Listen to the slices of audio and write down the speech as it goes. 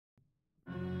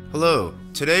Hello,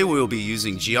 today we will be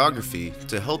using geography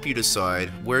to help you decide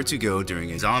where to go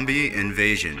during a zombie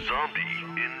invasion.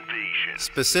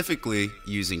 Specifically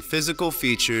using physical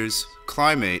features,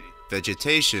 climate,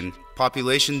 vegetation,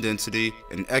 population density,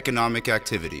 and economic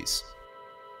activities.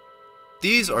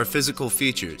 These are physical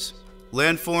features,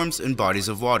 landforms and bodies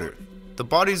of water. The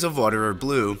bodies of water are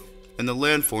blue and the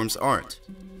landforms aren't.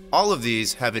 All of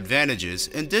these have advantages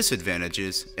and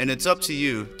disadvantages, and it's up to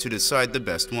you to decide the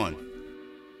best one.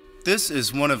 This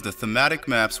is one of the thematic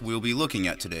maps we'll be looking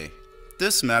at today.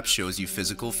 This map shows you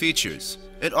physical features.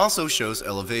 It also shows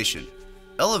elevation.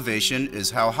 Elevation is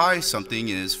how high something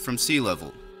is from sea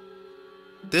level.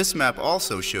 This map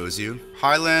also shows you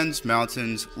highlands,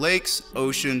 mountains, lakes,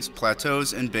 oceans,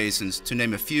 plateaus, and basins, to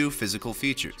name a few physical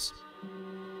features.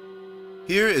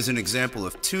 Here is an example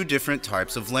of two different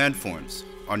types of landforms.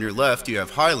 On your left you have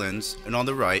highlands, and on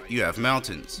the right you have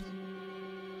mountains.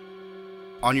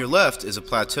 On your left is a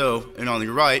plateau, and on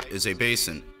your right is a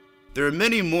basin. There are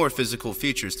many more physical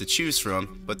features to choose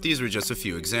from, but these were just a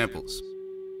few examples.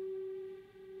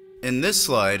 In this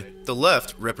slide, the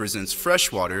left represents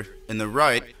fresh water and the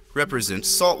right represents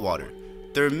salt water.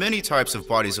 There are many types of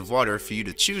bodies of water for you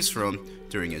to choose from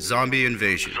during a zombie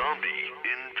invasion.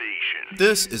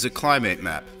 This is a climate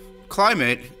map.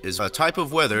 Climate is a type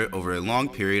of weather over a long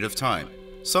period of time.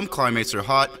 Some climates are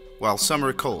hot, while some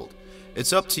are cold.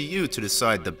 It's up to you to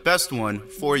decide the best one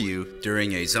for you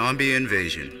during a zombie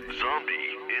invasion.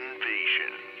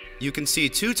 You can see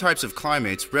two types of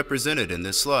climates represented in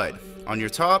this slide. On your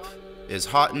top is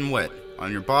hot and wet. On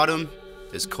your bottom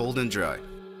is cold and dry.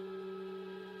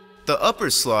 The upper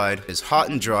slide is hot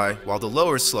and dry, while the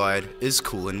lower slide is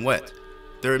cool and wet.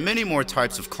 There are many more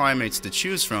types of climates to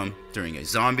choose from during a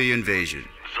zombie invasion.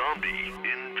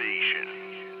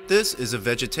 This is a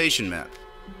vegetation map.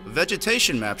 A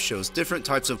vegetation map shows different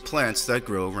types of plants that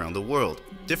grow around the world.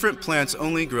 Different plants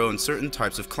only grow in certain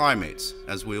types of climates,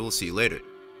 as we will see later.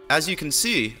 As you can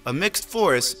see, a mixed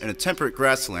forest and a temperate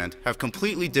grassland have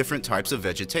completely different types of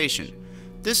vegetation.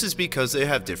 This is because they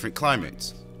have different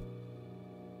climates.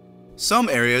 Some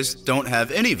areas don't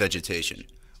have any vegetation.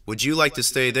 Would you like to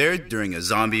stay there during a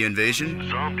zombie invasion?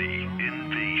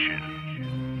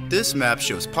 This map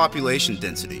shows population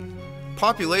density.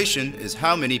 Population is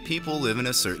how many people live in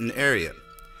a certain area.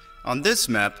 On this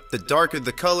map, the darker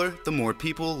the color, the more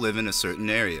people live in a certain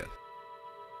area.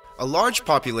 A large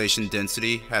population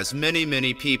density has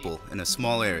many people in a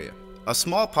small area. A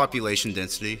small population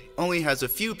density only has a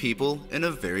few people in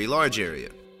a very large area.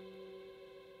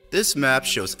 This map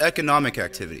shows economic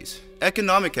activities.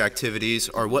 Economic activities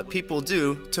are what people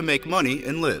do to make money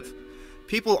and live.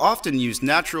 People often use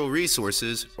natural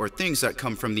resources or things that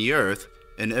come from the earth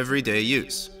in everyday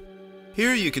use.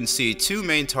 Here you can see two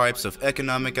main types of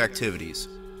economic activities.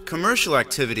 Commercial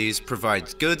activities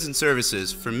provide goods and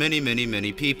services for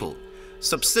many people.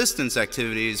 Subsistence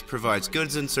activities provides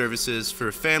goods and services for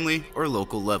a family or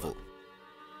local level.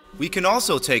 We can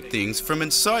also take things from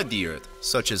inside the earth,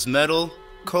 such as metal,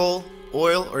 coal,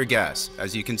 oil, or gas,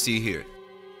 as you can see here.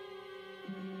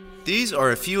 These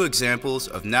are a few examples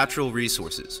of natural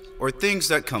resources, or things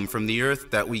that come from the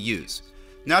earth that we use.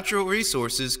 Natural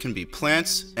resources can be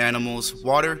plants, animals,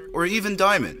 water, or even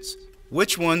diamonds.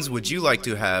 Which ones would you like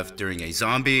to have during a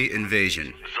zombie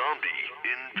invasion?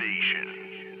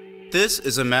 This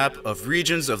is a map of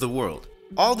regions of the world.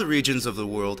 All the regions of the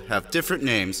world have different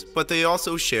names, but they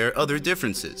also share other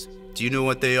differences. Do you know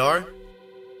what they are?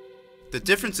 The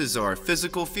differences are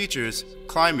physical features,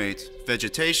 climate,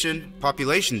 vegetation,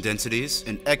 population densities,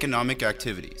 and economic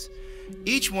activities.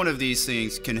 Each one of these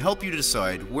things can help you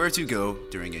decide where to go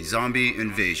during a zombie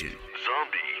invasion.